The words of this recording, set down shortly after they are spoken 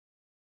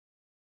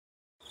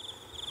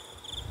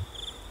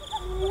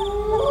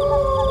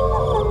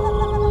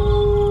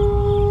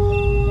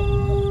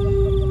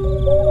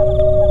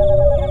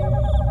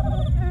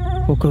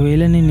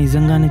ఒకవేళ నేను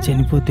నిజంగానే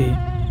చనిపోతే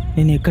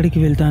నేను ఎక్కడికి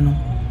వెళ్తాను?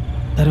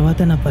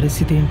 తర్వాత నా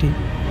పరిస్థితి ఏంటి?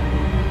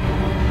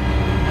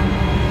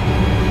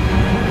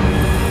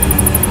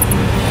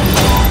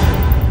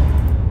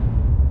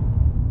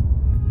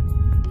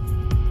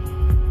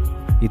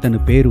 ఇతని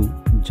పేరు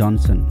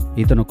జాన్సన్.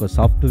 ఇతను ఒక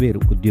సాఫ్ట్వేర్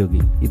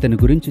ఉద్యోగి. ఇతని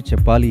గురించి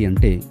చెప్పాలి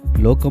అంటే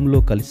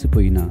లోకంలో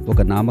కలిసిపోయిన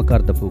ఒక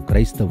నామకార్థపు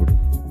క్రైస్తవుడు.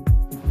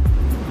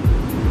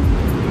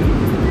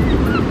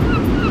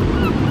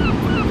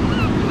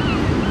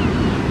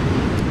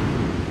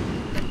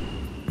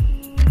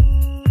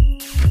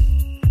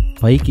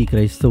 పైకి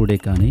క్రైస్తవుడే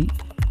కానీ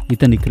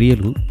ఇతని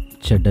క్రియలు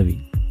చెడ్డవి.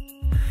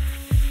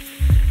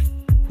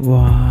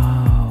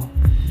 Wow,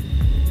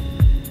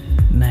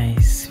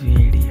 nice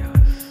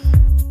videos.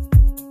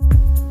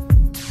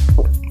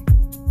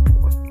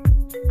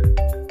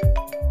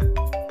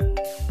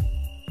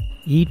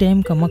 ఈ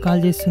టైంకి అమ్మ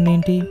కాల్ చేస్తుంది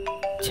ఏంటి?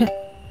 ఛే,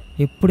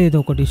 ఎప్పుడు ఏదో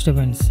ఒక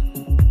డిస్టర్బెన్స్.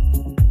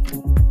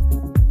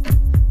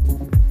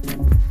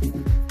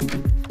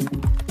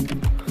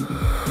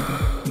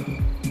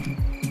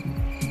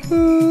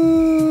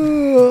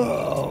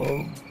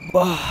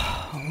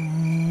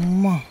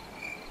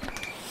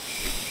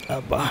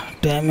 అబ్బా,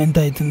 టైం ఎంత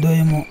అవుతుందో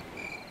ఏమో.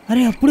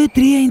 అరే, అప్పుడే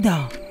 3 అయిందా?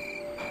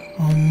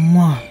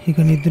 అమ్మా, ఇక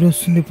నిద్ర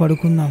వస్తుంది,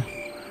 పడుకుందాం.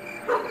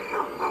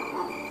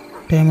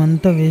 టైం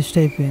అంతా వేస్ట్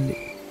అయిపోయింది.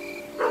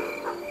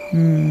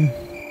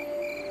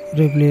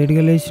 రేపు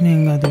లేట్గా లేచిన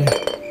ఏం కాదులే.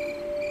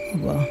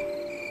 అబ్బా,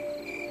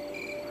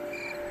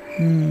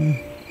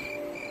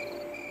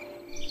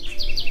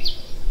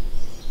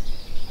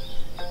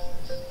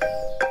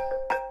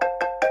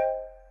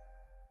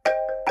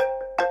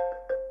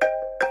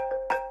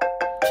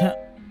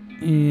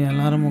 ఈ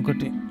అలారం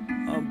ఒకటి.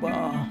 అబ్బా,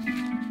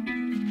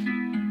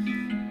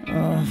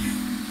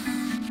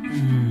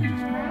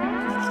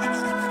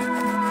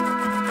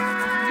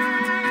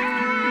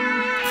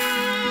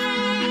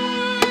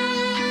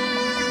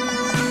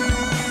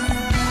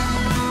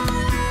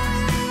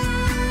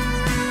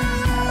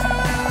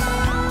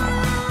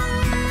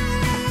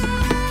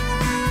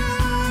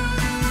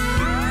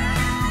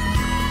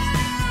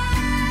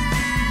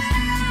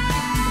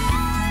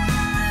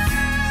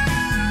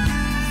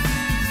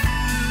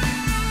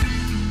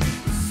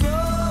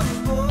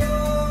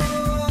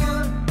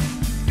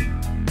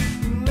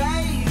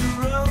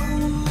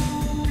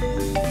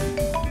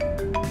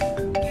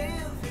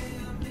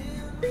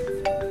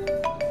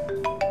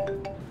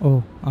 ఓ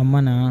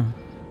అమ్మనా?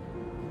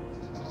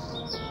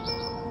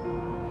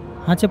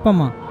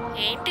 చెప్పమ్మా.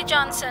 ఏంటి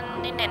జాన్సన్,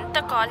 నేను ఎంత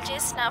కాల్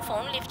చేసినా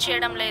ఫోన్ లిఫ్ట్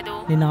చేయడం లేదు.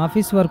 నేను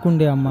ఆఫీస్ వర్క్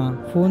ఉండే అమ్మా,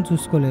 ఫోన్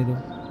చూసుకోలేదు.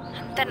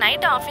 అంత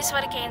నైట్ ఆఫీస్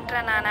వర్క్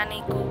ఏంట్రా నాన్న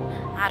నీకు?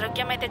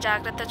 ఆరోగ్యం అయితే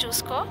జాగ్రత్త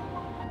చూసుకో.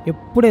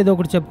 ఎప్పుడు ఏదో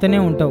ఒకటి చెప్తూనే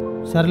ఉంటావు.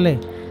 సర్లే.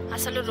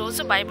 అసలు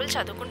రోజు బైబిల్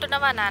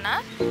చదువుకుంటున్నావా నాన్న?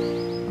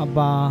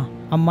 అబ్బా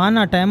అమ్మా,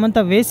 నా టైం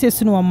అంతా వేస్ట్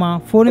చేస్తున్నావు అమ్మా.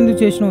 ఫోన్ ఎందుకు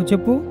చేసినావు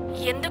చెప్పు.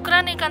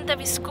 ఎందుకురా నీకంత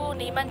విసుగు?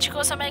 నీ మంచి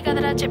కోసమే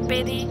కదరా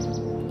చెప్పేది.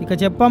 ఇక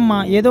చెప్పమ్మా,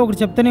 ఏదో ఒకటి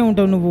చెప్తూనే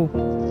ఉంటావు నువ్వు.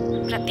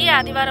 ప్రతి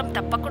ఆదివారం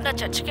తప్పకుండా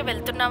చర్చికి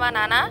వెళ్తున్నావా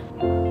నాన్న?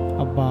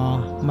 అబ్బా,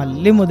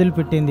 మళ్ళీ మొదలు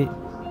పెట్టింది.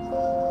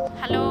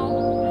 హలో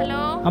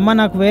హలో అమ్మా,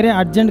 నాకు వేరే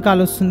అర్జెంట్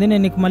కాల్ వస్తుంది,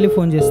 నేను నీకు మళ్ళీ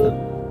ఫోన్ చేస్తా.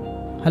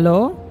 హలో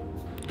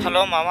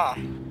హలో మామా.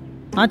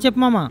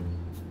 చెప్పు మామా.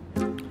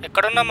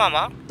 ఎక్కడున్నా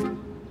మామా?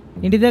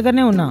 ఇంటి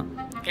దగ్గరనే ఉన్నా.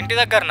 ఇంటి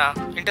దగ్గరనా?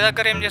 ఇంటి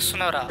దగ్గర ఏం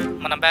చేస్తున్నావురా?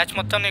 మన బ్యాచ్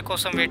మొత్తం నీ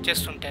కోసం వెయిట్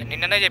చేస్తుంటే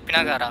నిన్ననే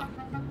చెప్పినా గారా.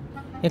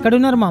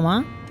 ఎక్కడున్నారు మామా?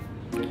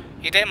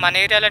 ఇదే మన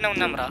ఏరియాలోనే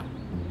ఉన్నాంరా.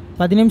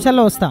 10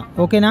 నిమిషాల్లో వస్తా,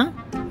 ఓకేనా?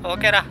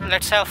 ఓకేరా,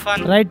 let's have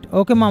fun. Right,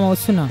 okay మామా,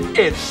 వస్తున్నా.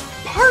 It's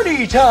party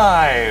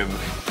time.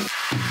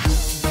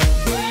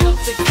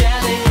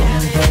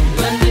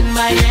 London,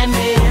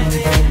 Miami,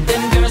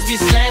 them girls be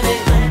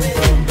slamming.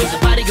 There's a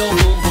party go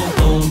boom boom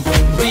boom.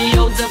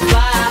 Rio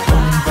Dubai,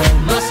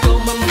 Moscow,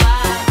 Mumbai.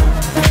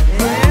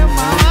 Hey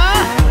mama,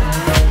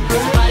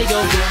 there's a party go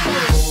boom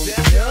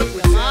boom.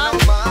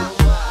 Mama,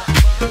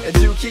 and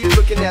you keep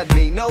looking at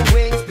me, no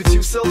wings, but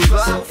you so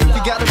fly.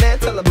 You got a man,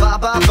 tell her bye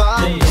bye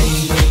bye.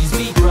 Ladies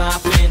be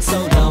dropping so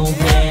low,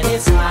 man,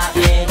 it's hot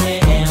in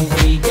here and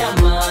we got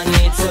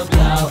money to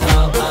blow.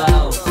 Oh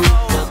oh,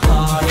 the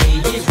party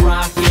is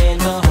rocking,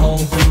 the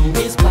whole crew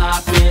is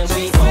popping.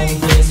 We own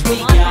this, we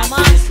got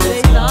this.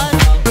 Let's go.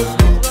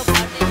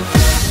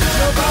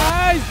 So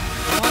guys,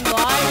 come on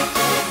boys,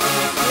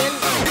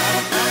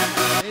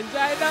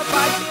 enjoy the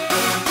party.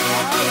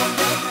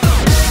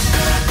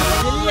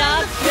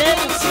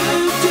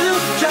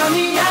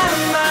 Johnny,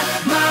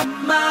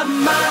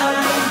 my.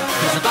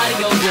 There's a party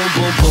go boom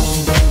boom boom.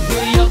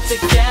 New York to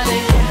Cali,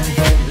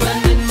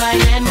 London,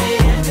 Miami.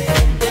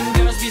 Them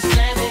girls be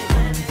slamming.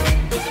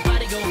 There's a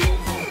party go boom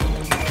boom boom.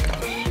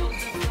 Rio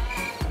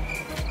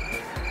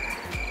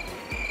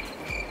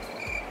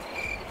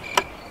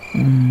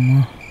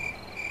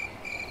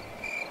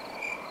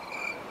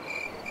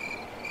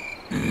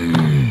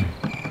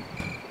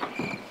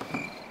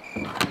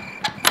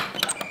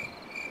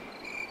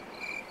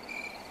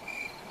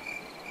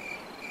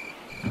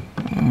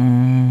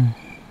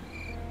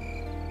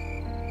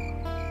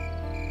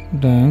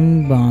time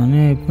బాగానే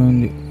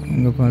అయిపోయింది,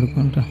 ఇంకా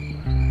పడుకుంటా.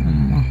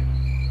 అమ్మా,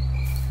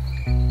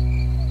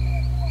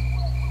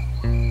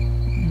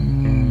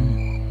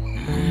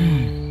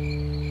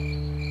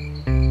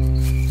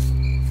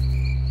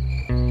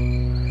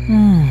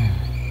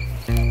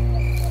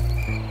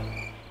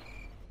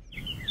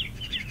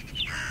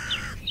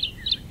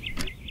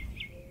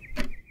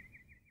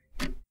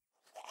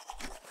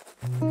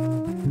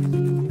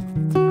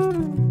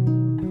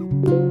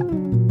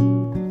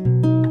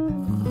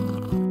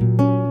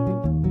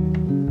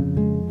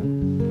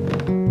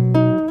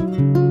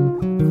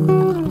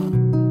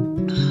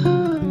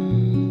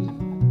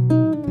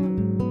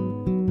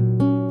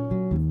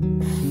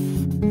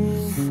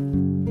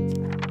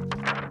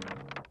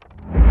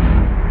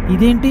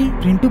 ఇదేంటి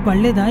print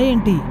పడలేదా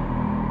ఏంటి?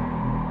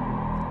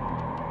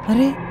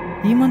 అరే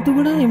ఈ month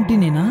కూడా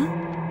ఎంటీనేనా?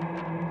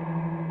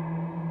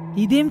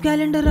 ఇదేం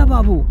క్యాలెండరా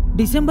బాబు,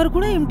 డిసెంబర్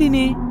కూడా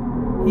ఎంటీనే.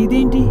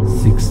 ఇదేంటి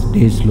 6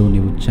 డేస్లో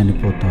నీవు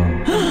చనిపోతావు.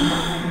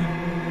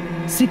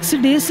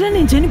 6 డేస్లో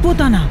నేను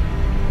చనిపోతానా?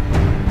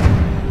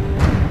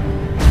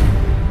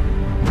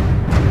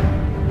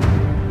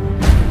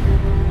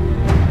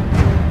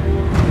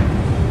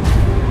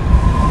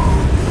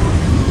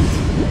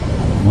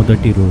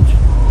 మొదటి రోజు.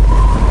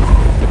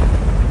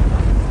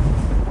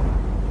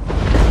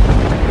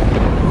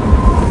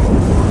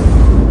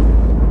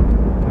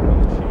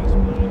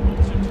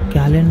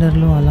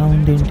 క్యాలెండర్లో అలా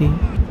ఉందేంటి?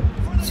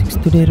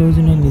 6th డే రోజు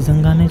నేను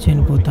నిజంగానే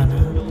చనిపోతానా?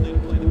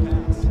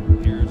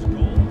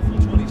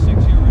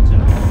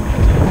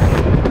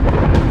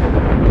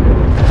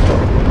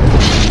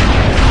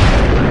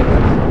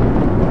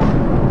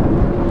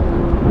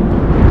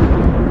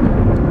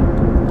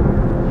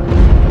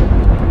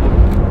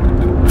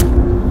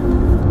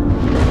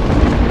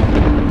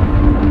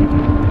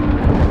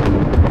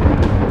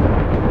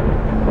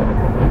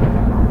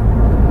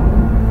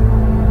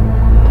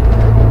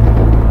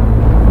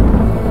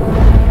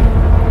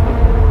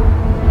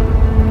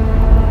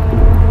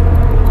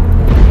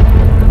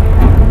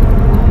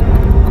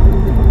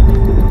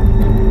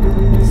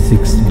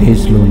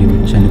 డేస్లో నీవు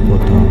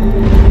చనిపోతావు.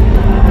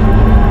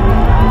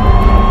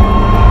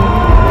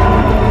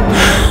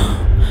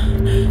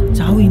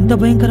 చావు ఇంత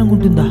భయంకరంగా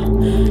ఉంటుందా?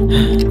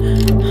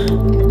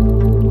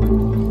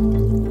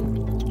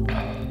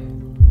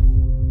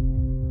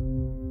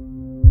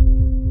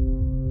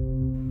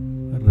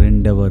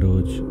 రెండవ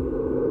రోజు.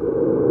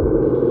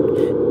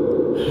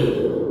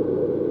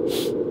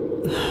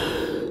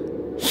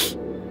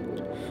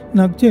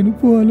 నాకు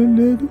చనిపోవాలని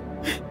లేదు,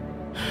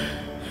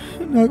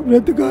 నాకు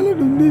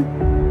బ్రతకాలని ఉంది.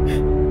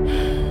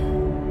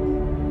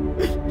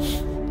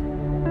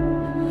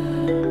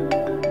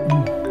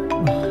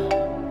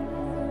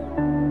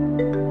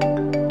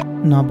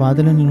 నా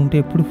బాధలో నేనుంటే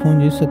ఎప్పుడు ఫోన్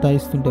చేసి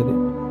సతాయిస్తుంటుంది.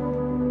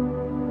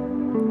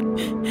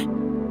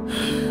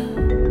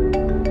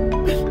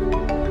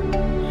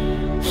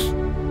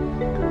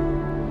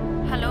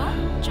 Hello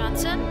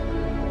Johnson.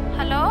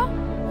 హలో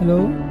హలో,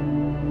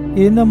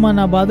 ఏందమ్మా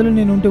నా బాధలో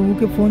నేనుంటే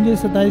ఊకే ఫోన్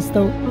చేసి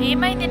సతాయిస్తావు?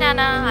 ఏమైంది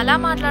నానా అలా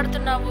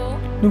మాట్లాడుతున్నావు?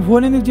 నువ్వు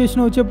ఫోన్ ఎందుకు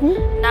చేసినావు చెప్పు.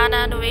 నానా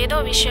నువ్వేదో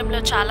విషయంలో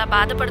చాలా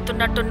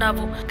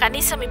బాధపడుతున్నట్టున్నావు.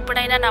 కనీసం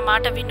ఇప్పుడైనా నా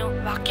మాట విను,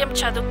 వాక్యం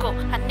చదువుకో.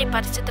 అన్ని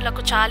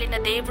పరిస్థితులకు చాలిన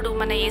దేవుడు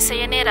మన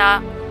యేసయ్యనే రా.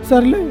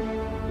 సర్లే.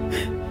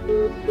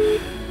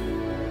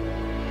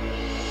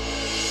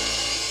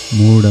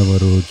 మూడవ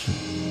రోజు.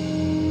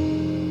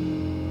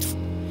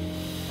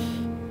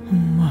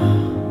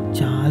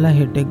 చాలా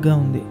హెడేక్గా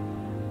ఉంది.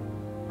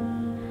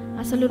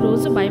 అసలు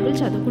రోజు బైబిల్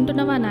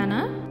చదువుకుంటున్నావా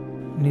నానా?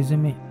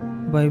 నిజమే,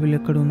 బైబిల్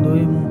ఎక్కడ ఉందో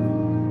ఏమో.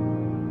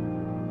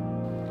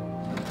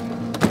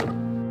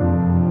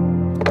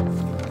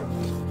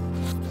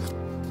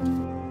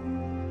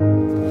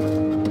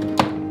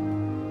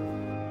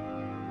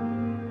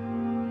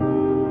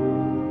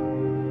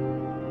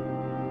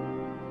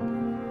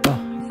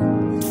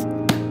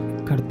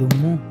 ఇక్కడ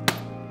దుమ్ము.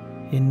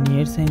 ఎన్ని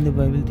ఇయర్స్ అయింది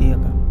బైబిల్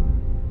తీయక.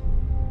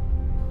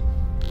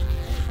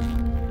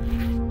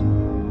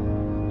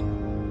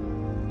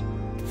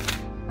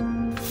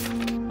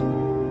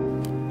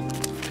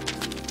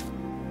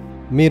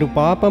 మీరు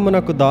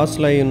పాపమునకు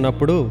దాసులై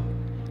ఉన్నప్పుడు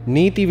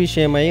నీతి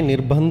విషయమై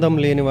నిర్బంధం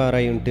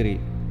లేనివారై ఉంటిరి.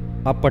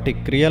 అప్పటి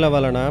క్రియల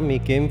వలన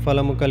మీకేం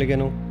ఫలము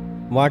కలిగెను?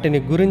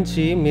 వాటిని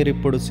గురించి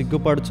మీరిప్పుడు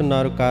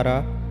సిగ్గుపడుచున్నారు కారా?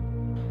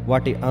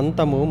 వాటి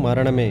అంతము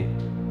మరణమే.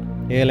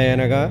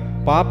 ఏలయనగా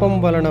పాపం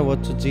వలన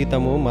వచ్చు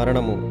జీతము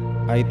మరణము.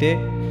 అయితే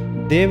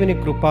దేవుని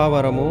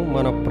కృపావరము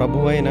మన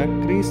ప్రభువైన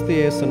క్రీస్తు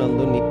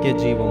యేసునందు నిత్య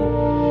జీవము.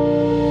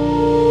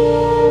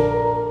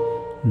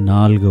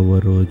 నాలుగవ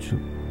రోజు.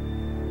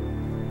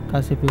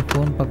 కాసేపు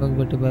ఫోన్ పక్కకు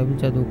పెట్టి బైబిల్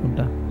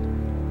చదువుకుంటా.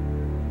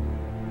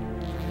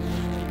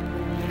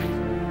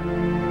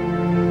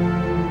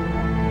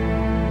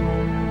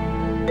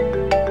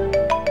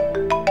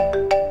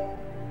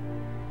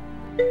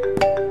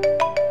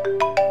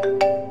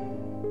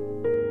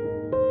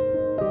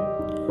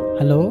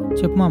 హలో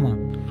చెప్పు మామా.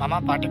 మామ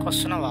పార్టీకి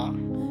వస్తున్నావా?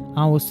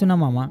 వస్తున్నా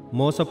మామా.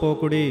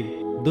 మోసపోకుడి,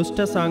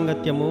 దుష్ట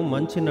సాంగత్యము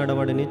మంచి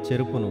నడవడిని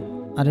చెరుపును.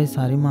 అరే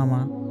సారీ మామా,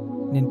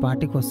 నేను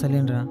పార్టీకి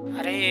వస్తలేనురా.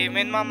 అరే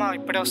ఏమైంది మామ,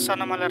 ఇప్పుడే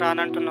వస్తాను మళ్ళీ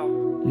రానంటున్నావు?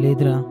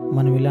 లేదురా,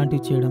 మనం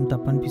ఇలాంటివి చేయడం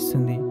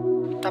తప్పనిపిస్తుంది.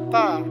 తప్ప?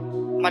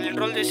 మళ్ళీ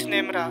ఇన్ని రోజులు చేసింది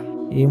ఏమిరా?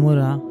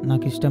 ఏమోరా,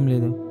 నాకు ఇష్టం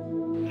లేదు.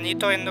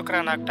 నీతో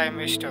ఎందుకురా నాకు time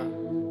waste.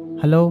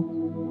 Hello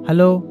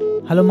hello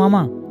hello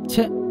మామా.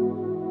 ఛే,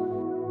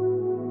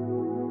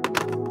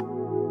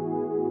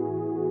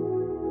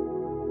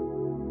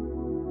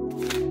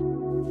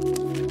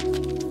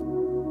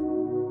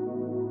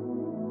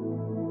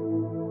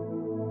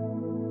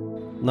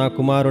 నా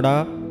కుమారుడా,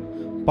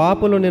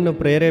 పాపులు నిన్ను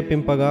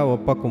ప్రేరేపింపగా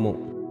ఒప్పకుము.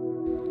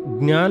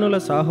 జ్ఞానుల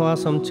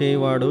సహవాసం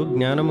చేయవాడు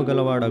జ్ఞానము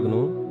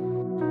గలవాడగును,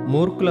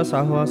 మూర్ఖుల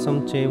సహవాసం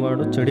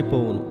చేయవాడు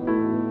చెడిపోవును.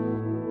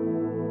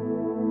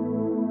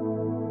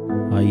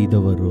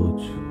 ఐదవ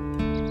రోజు.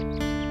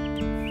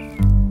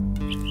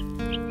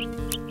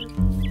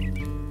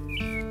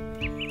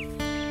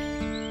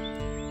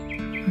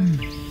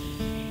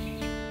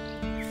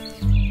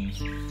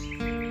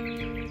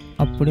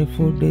 అప్పుడే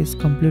 4 days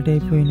కంప్లీట్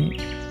అయిపోయినాయి.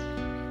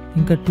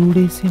 ఇంకా 2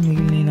 days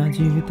మిగిలినాయి నా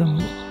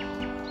జీవితంలో.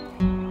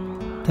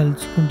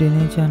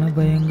 తలుచుకుంటేనే చాలా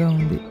భయంగా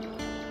ఉంది.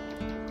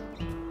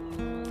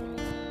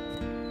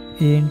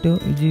 ఏంటో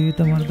ఈ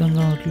జీవితం అర్థం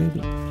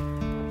కావట్లేదు.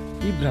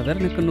 ఈ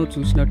బ్రదర్ని ఇక్కడ నువ్వు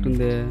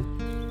చూసినట్టుందే.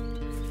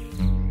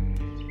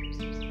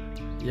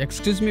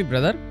 Excuse me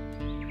brother.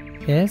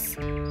 Yes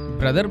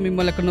brother,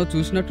 మిమ్మల్ని ఎక్కడ నువ్వు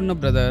చూసినట్టున్న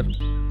బ్రదర్.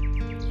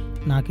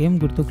 నాకేం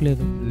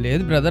గుర్తుకులేదు.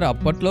 లేదు బ్రదర్,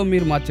 అప్పట్లో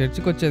మీరు మా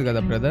చర్చికి వచ్చేది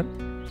కదా బ్రదర్.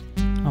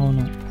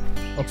 అవును.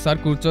 ఒకసారి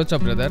కూర్చోవచ్చా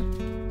బ్రదర్?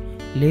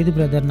 లేదు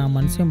బ్రదర్, నా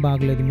మనసేం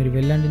బాగలేదు, మీరు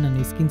వెళ్ళండి, నన్ను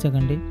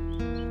ఇసికించకండి.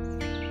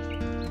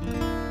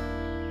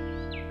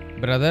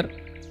 బ్రదర్,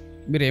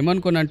 మీరు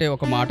ఏమనుకోనంటే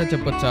ఒక మాట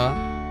చెప్పొచ్చా?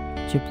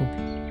 చెప్పు.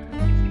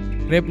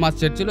 రేపు మా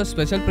చర్చిలో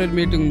స్పెషల్ ప్రేయర్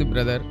మీటింగ్ ఉంది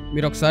బ్రదర్,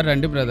 మీరు ఒకసారి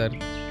రండి బ్రదర్.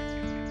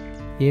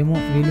 ఏమో,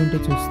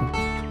 వీలుంటే చూస్తాం.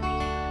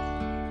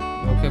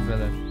 Okay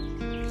brother.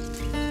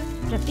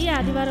 ప్రతి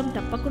ఆదివారం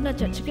తప్పకుండా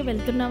చర్చికి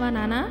వెళ్తున్నావా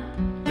నానా?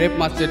 రేపు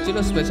మా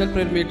చర్చిలో స్పెషల్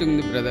ప్రేయర్ మీటింగ్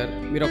ఉంది బ్రదర్,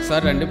 మీరు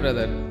ఒకసారి రండి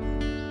బ్రదర్.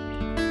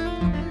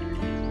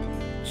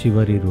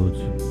 చివరి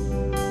రోజు.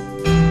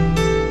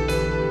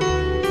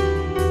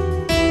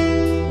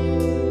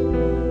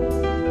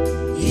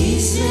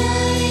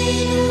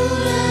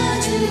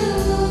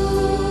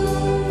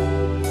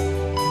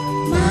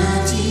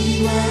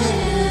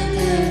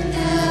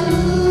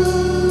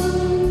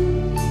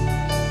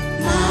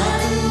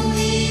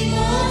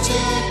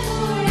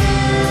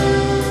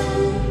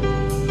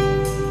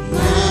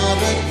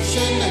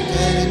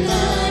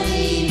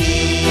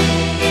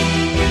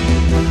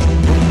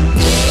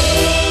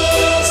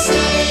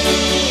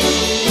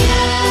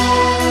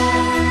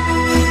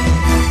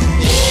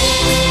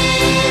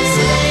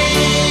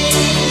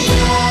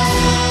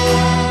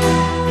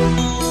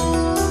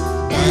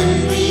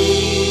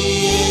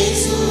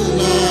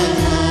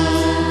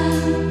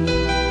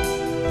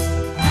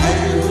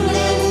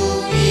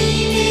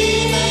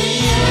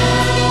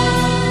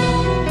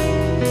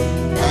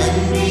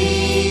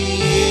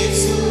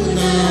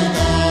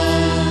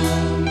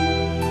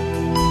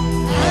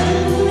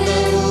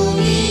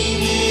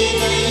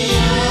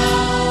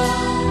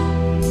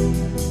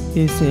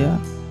 యేసయ్యా,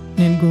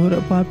 నేను ఘోర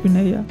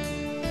పాపినయ్యా,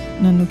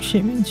 నన్ను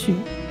క్షమించు.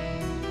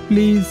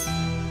 Please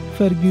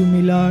forgive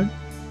me lord.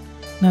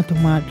 నాతో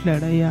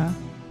మాట్లాడయ్యా.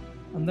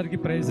 అందరికీ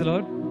ప్రైజ్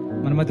లార్డ్.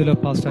 మన మధ్యలో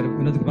పాస్టర్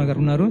వినోద్ కుమార్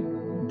గారు ఉన్నారు,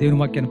 దేవుని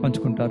వాక్యాన్ని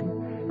పంచుకుంటారు.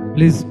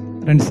 ప్లీజ్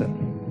రండి సార్.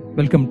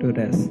 Welcome to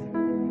DOS.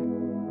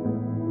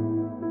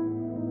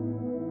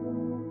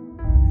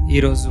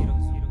 ఈరోజు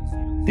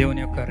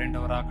దేవుని యొక్క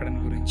రెండవ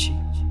రాకడను గురించి,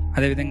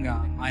 అదేవిధంగా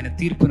ఆయన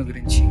తీర్పును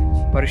గురించి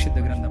పరిశుద్ధ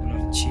గ్రంథంలో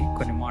నుంచి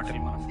కొన్ని మాటలు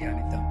మనం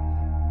ధ్యానిద్దాం.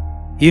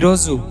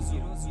 ఈరోజు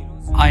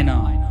ఆయన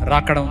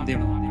రాకడ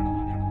ఉందేమో,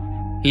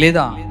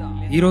 లేదా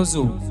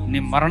ఈరోజు నీ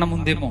మరణం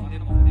ఉందేమో,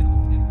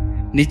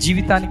 నీ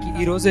జీవితానికి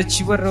ఈ రోజే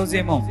చివరి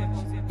రోజేమో,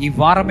 ఈ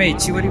వారమే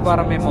చివరి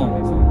వారమేమో,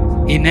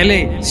 ఈ నెలే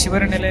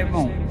చివరి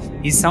నెలేమో,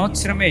 ఈ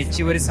సంవత్సరమే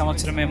చివరి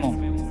సంవత్సరమేమో.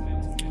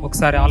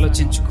 ఒకసారి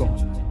ఆలోచించుకో.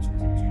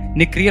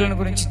 నీ క్రియలను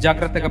గురించి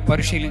జాగ్రత్తగా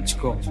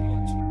పరిశీలించుకో.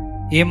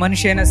 ఏ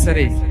మనిషి అయినా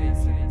సరే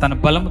తన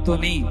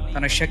బలముతోని,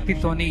 తన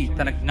శక్తితోని,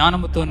 తన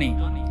జ్ఞానముతోని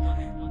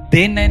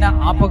దేన్నైనా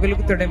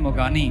ఆపగలుగుతాడేమో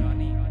కానీ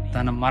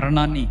తన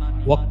మరణాన్ని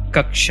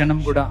ఒక్క క్షణం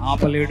కూడా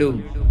ఆపలేడు,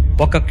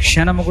 ఒక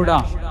క్షణము కూడా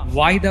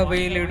వాయిదా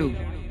వేయలేడు.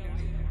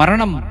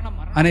 మరణం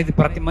అనేది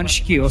ప్రతి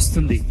మనిషికి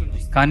వస్తుంది,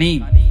 కానీ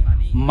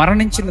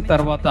మరణించిన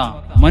తర్వాత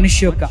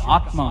మనిషి యొక్క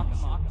ఆత్మ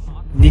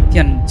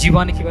నిత్య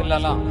జీవానికి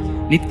వెళ్ళాలా,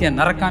 నిత్య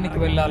నరకానికి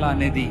వెళ్ళాలా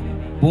అనేది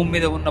భూమి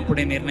మీద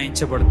ఉన్నప్పుడే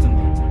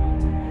నిర్ణయించబడుతుంది.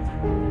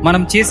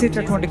 మనం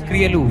చేసేటటువంటి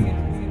క్రియలు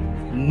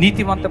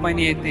నీతివంతమైన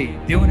అయితే,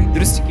 దేవుని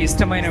దృష్టికి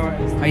ఇష్టమైన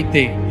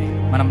అయితే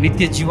మనం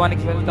నిత్య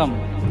జీవానికి వెళ్తాం,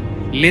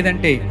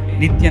 లేదంటే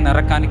నిత్య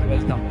నరకానికి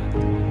వెళ్తాం.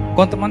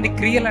 కొంతమంది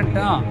క్రియలంట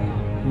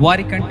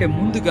వారికంటే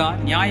ముందుగా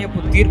న్యాయపు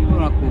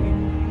తీర్పునకు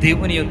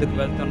దేవుని యొద్దకు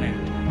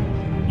వెళ్తున్నాయంట.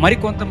 మరి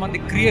కొంతమంది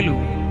క్రియలు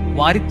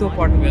వారితో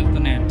పాటు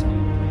వెళ్తున్నాయంట.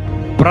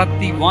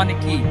 ప్రతి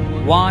వానికి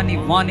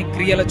వాని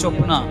క్రియల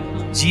చొప్పున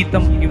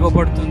జీతం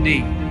ఇవ్వబడుతుంది.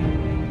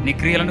 నీ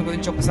క్రియలను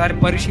గురించి ఒకసారి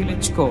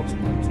పరిశీలించుకో.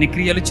 నీ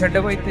క్రియలు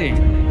చెడ్డవైతే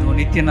నువ్వు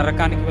నిత్య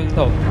నరకానికి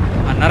వెళ్తావు.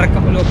 ఆ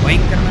నరకంలో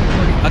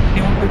భయంకరమైనటువంటి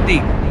అగ్ని ఉంటుంది.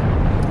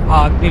 ఆ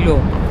అగ్నిలో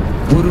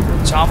పురుగు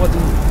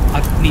చావదు,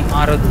 అగ్ని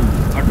ఆరదు.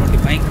 అటువంటి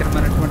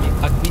భయంకరమైనటువంటి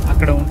అగ్ని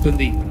అక్కడ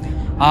ఉంటుంది.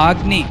 ఆ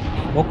అగ్ని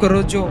ఒక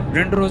రోజు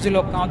 2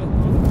 రోజులో కాదు,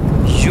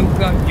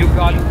 యుగ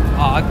యుగాలు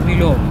ఆ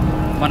అగ్నిలో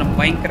మనం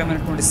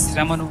భయంకరమైనటువంటి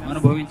శ్రమను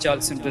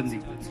అనుభవించాల్సి ఉంటుంది.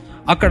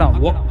 అక్కడ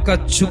ఒక్క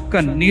చుక్క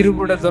నీరు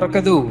కూడా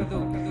దొరకదు.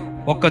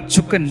 ఒక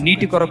చుక్క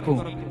నీటి కొరకు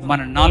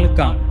మన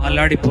నాలుక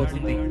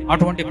అల్లాడిపోతుంది.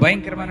 అటువంటి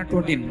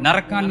భయంకరమైనటువంటి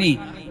నరకాన్ని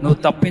నువ్వు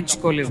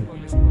తప్పించుకోలేవు.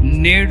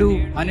 నేడు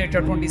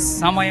అనేటటువంటి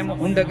సమయం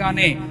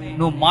ఉండగానే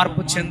నువ్వు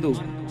మార్పు చెందు,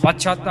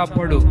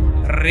 పశ్చాత్తాపడు.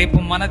 రేపు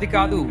మనది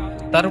కాదు,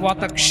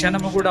 తరువాత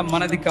క్షణము కూడా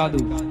మనది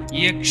కాదు.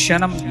 ఏ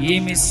క్షణం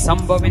ఏమి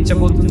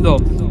సంభవించబోతుందో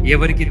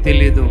ఎవరికి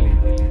తెలియదు.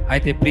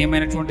 అయితే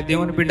ప్రియమైనటువంటి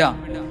దేవుని బిడ్డ,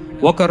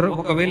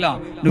 ఒకవేళ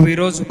నువ్వు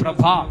ఈరోజు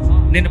ప్రభా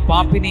నేను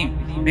పాపిని,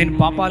 నేను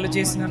పాపాలు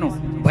చేసినాను,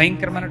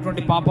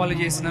 భయంకరమైనటువంటి పాపాలు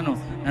చేసినాను,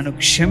 నన్ను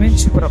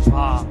క్షమించు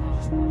ప్రభా,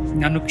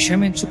 నన్ను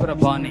క్షమించు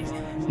ప్రభా అని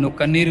నువ్వు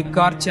కన్నీరు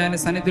కార్చి ఆయన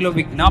సన్నిధిలో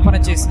విజ్ఞాపన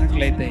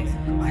చేసినట్లయితే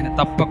ఆయన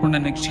తప్పకుండా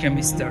నీకు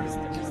క్షమిస్తాడు.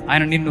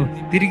 ఆయన నిన్ను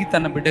తిరిగి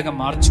తన బిడ్డగా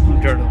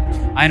మార్చుకుంటాడు.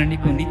 ఆయన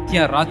నీకు నిత్య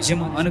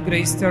రాజ్యము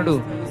అనుగ్రహిస్తాడు.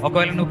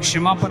 ఒకవేళ నువ్వు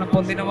క్షమాపణ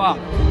పొందినవా,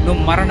 నువ్వు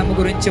మరణము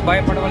గురించి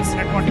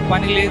భయపడవలసినటువంటి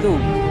పని లేదు.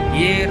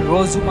 ఏ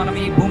రోజు మనం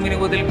ఈ భూమిని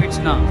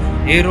వదిలిపెట్టినా,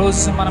 ఏ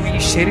రోజు మనం ఈ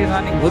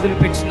శరీరాన్ని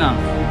వదిలిపెట్టినా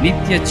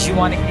నిత్య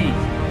జీవానికి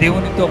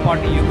దేవునితో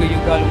పాటు యుగ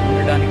యుగాలు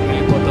ఉండడానికి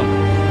వెళ్ళిపోతాం.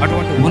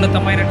 అటువంటి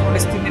ఉన్నతమైనటువంటి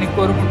స్థితిని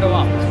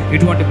కోరుకుంటావా?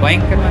 ఇటువంటి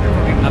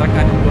భయంకరమైనటువంటి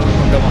నరకాన్ని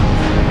కోరుకుంటావా?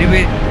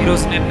 నువ్వే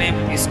ఈరోజు నిర్ణయం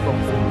తీసుకో.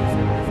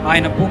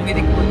 ఆయన భూమి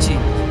మీదకి వచ్చి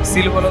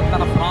సిలువలో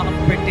తన ప్రాణం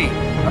పెట్టి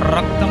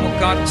రక్తము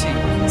కార్చి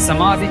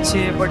సమాధి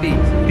చేయబడి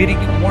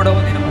తిరిగి 3వ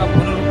దినమున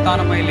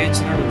పునరుత్థానమై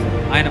లేచినాడు.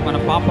 ఆయన మన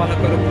పాపాల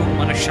కొరకు,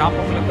 మన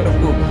శాపముల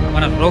కొరకు,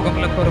 మన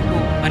రోగముల కొరకు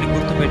అని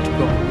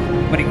గుర్తుపెట్టుకో.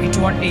 మరి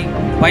ఇటువంటి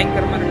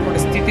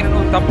భయంకరమైనటువంటి స్థితిని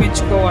నువ్వు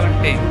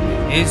తప్పించుకోవాలంటే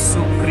యేసు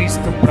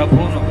క్రీస్తు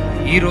ప్రభువును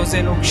ఈ రోజే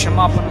నువ్వు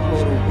క్షమాపణ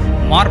కోరు,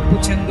 మార్పు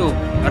చెందు.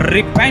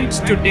 Repent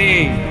today.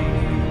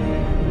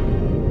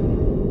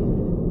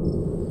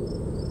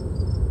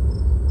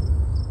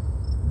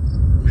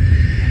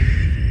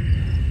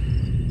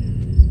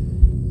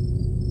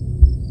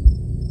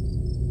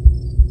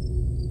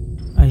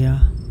 అయ్యా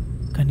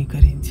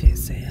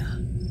కనికరించేసయ్యా,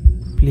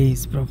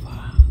 ప్లీజ్ ప్రభా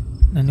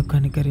నన్ను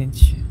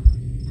కనికరించు.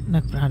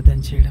 నాకు ప్రార్థన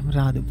చేయడం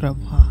రాదు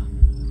ప్రభా.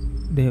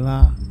 దేవా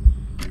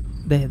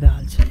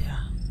దయదాల్చయ్యా,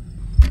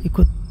 ఈ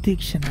కొద్ది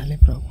క్షణాలే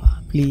ప్రభా,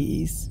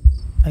 ప్లీజ్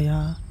అయ్యా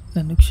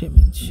నన్ను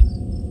క్షమించు.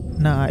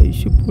 నా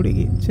ఆయుష్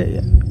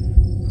పొడిగించయ్యా,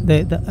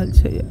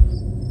 దయదాల్చయ్యా.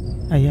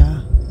 అయ్యా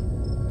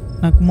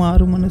నాకు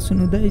మారు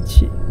మనసును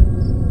దయచి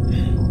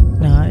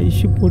నా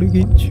ఆయుష్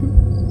పొడిగించు.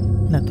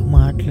 నాతో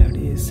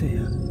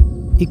మాట్లాడేసయ్యా,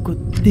 ఈ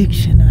కొద్ది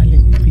క్షణాలే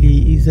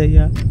ప్లీజ్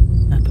అయ్యా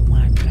నాతో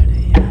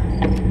మాట్లాడయ్యా.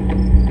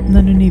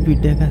 నన్ను నీ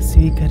బిడ్డగా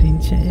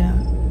స్వీకరించయ్యా,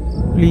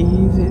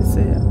 ప్లీజ్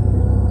ఏసయ్యా.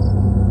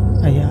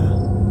 అయ్యా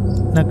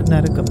నాకు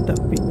నరకం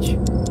తప్పించు,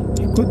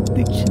 ఈ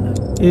కొద్ది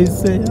క్షణాలు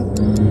ఏసయ్యా,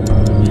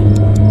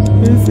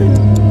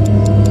 ఏసయ్యా.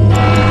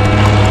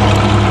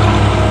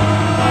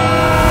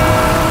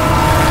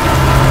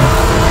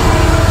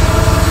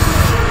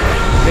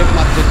 రేపు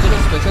మా చర్చిలో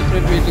స్పెషల్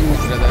ప్రేయర్ మీటింగ్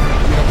ఉంది బ్రదర్,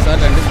 మీరు ఒకసారి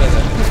రండి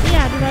బ్రదర్. ఈ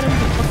ఆదివారం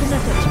తప్పకుండా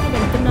చర్చికి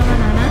వెళ్తున్నావా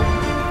నాన్న?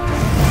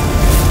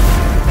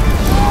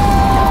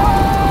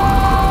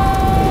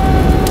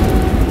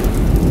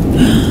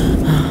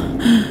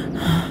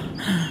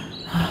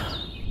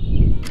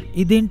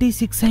 ఇదేంటి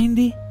 6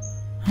 అయింది?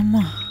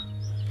 అమ్మా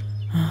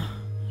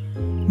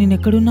నేను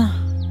ఎక్కడున్నా?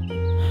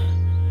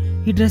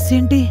 ఈ డ్రెస్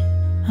ఏంటి?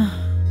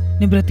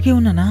 నేను బ్రతికే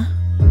ఉన్నానా?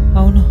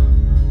 అవును,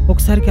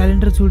 ఒకసారి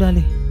క్యాలెండర్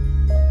చూడాలి.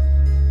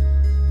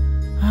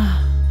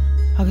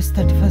 ఆగస్ట్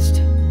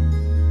 31,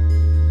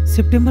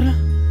 సెప్టెంబర్లో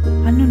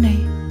అన్నీ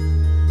ఉన్నాయి,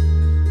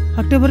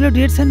 అక్టోబర్లో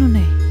డేట్స్ అన్నీ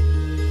ఉన్నాయి,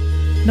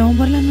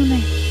 నవంబర్లో అన్నీ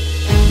ఉన్నాయి,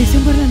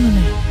 డిసెంబర్లో అన్నీ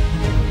ఉన్నాయి.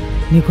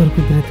 నీ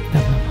కొరకు బ్రతుకుతా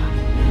బాబా.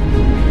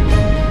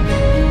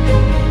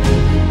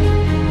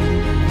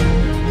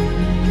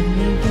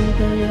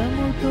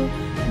 హృదయముతో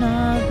నా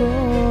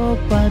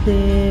గొప్ప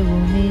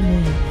దేవుని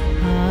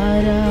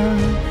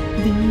ఆరాధించెదను.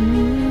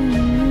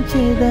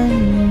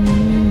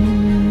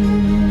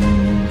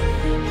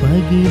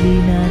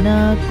 పగిలిన నా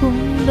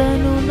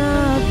కుండను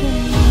నాకు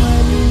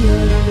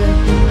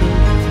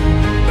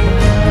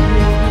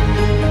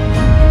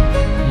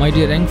మై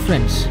డియర్ యంగ్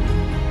ఫ్రెండ్స్,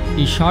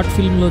 ఈ షార్ట్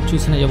ఫిల్మ్లో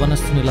చూసిన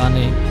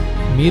యవనస్తునిలానే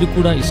మీరు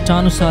కూడా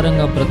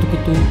ఇష్టానుసారంగా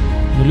బ్రతుకుతూ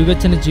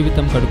నులివెచ్చని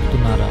జీవితం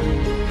గడుపుతున్నారా?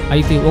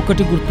 అయితే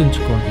ఒకటి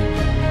గుర్తుంచుకోండి,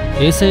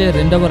 యేసయ్య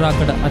 2వ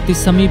రాకడ అతి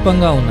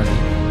సమీపంగా ఉన్నది.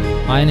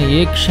 ఆయన ఏ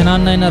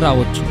క్షణాన్నైనా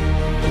రావచ్చు.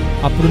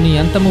 అప్పుడు నీ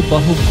అంతము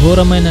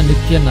బహుఘోరమైన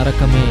నిత్య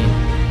నరకమే.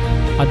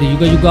 అది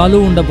యుగయుగాలు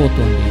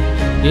ఉండబోతోంది.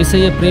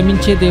 యేసయ్య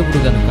ప్రేమించే దేవుడు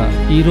గనుక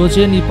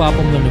ఈరోజే నీ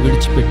పాపములను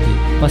విడిచిపెట్టి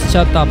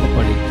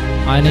పశ్చాత్తాపపడి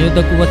ఆయన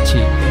యొద్దకు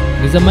వచ్చి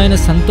నిజమైన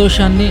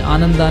సంతోషాన్ని,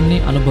 ఆనందాన్ని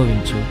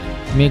అనుభవించు.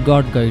 May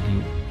God guide you.